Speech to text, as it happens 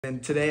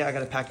And today I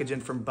got a package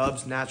in from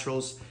Bubs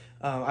Naturals,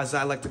 as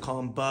I like to call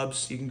them,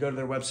 Bubs. You can go to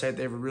their website.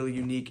 They have a really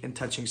unique and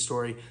touching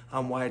story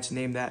on why it's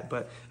named that.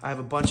 But I have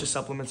a bunch of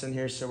supplements in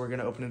here, so we're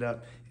gonna open it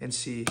up and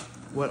see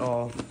what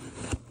all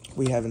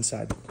we have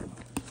inside.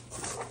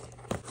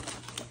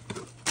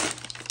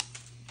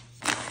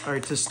 All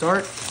right, to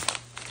start,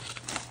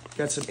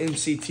 got some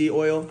MCT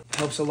oil.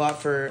 Helps a lot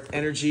for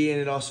energy,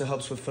 and it also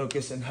helps with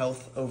focus and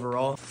health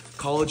overall.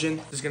 Collagen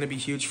is gonna be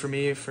huge for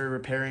me for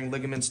repairing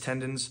ligaments,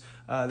 tendons.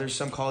 There's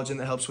some collagen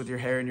that helps with your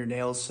hair and your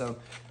nails, so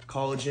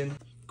collagen,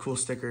 cool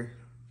sticker.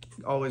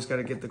 Always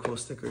gotta get the cool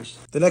stickers.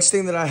 The next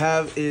thing that I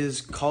have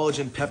is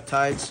collagen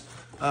peptides.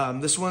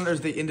 This one,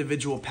 there's the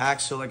individual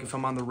packs, so like if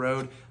I'm on the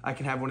road, I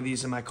can have one of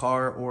these in my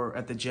car or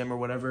at the gym or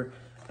whatever.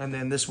 And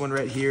then this one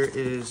right here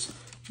is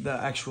the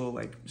actual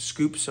like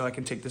scoop, so I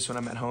can take this when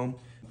I'm at home.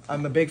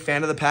 I'm a big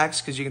fan of the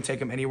packs because you can take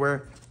them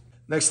anywhere.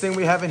 Next thing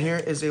we have in here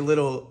is a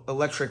little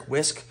electric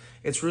whisk.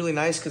 It's really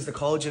nice because the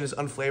collagen is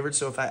unflavored,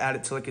 so if I add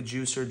it to like a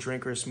juice or a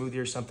drink or a smoothie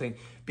or something,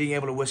 being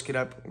able to whisk it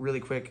up really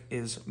quick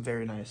is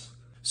very nice.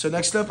 So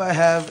next up I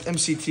have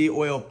MCT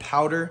oil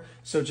powder.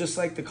 So just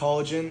like the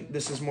collagen,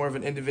 this is more of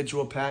an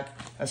individual pack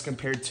as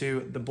compared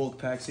to the bulk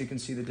pack, so you can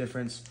see the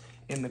difference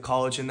in the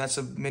collagen. That's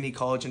a mini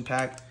collagen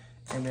pack,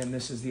 and then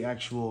this is the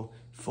actual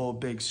full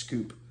big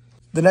scoop.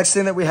 The next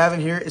thing that we have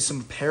in here is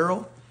some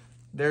apparel.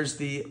 There's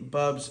the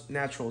Bubs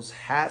Naturals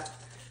hat.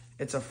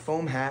 It's a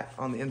foam hat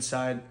on the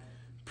inside.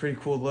 Pretty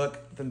cool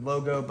look. The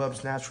logo,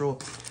 Bubs Natural.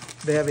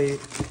 They have a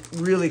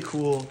really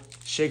cool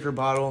shaker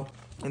bottle.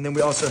 And then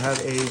we also have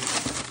a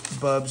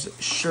Bubs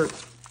shirt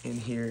in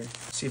here.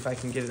 See if I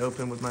can get it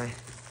open with my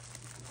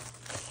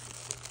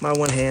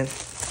one hand.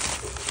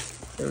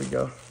 There we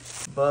go.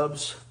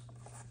 Bubs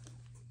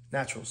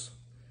Naturals.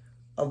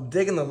 I'm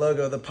digging the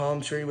logo, the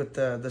palm tree with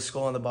the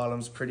skull on the bottom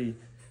is pretty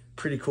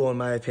cool in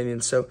my opinion.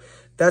 So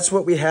that's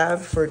what we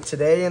have for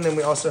today. And then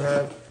we also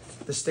have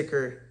the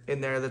sticker in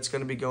there that's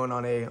going to be going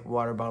on a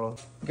water bottle.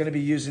 I'm going to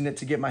be using it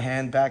to get my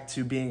hand back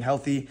to being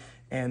healthy,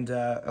 and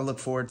I look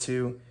forward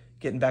to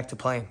getting back to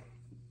playing.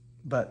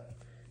 But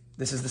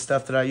this is the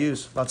stuff that I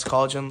use. Lots of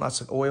collagen, lots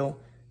of oil,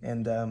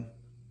 and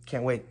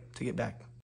can't wait to get back.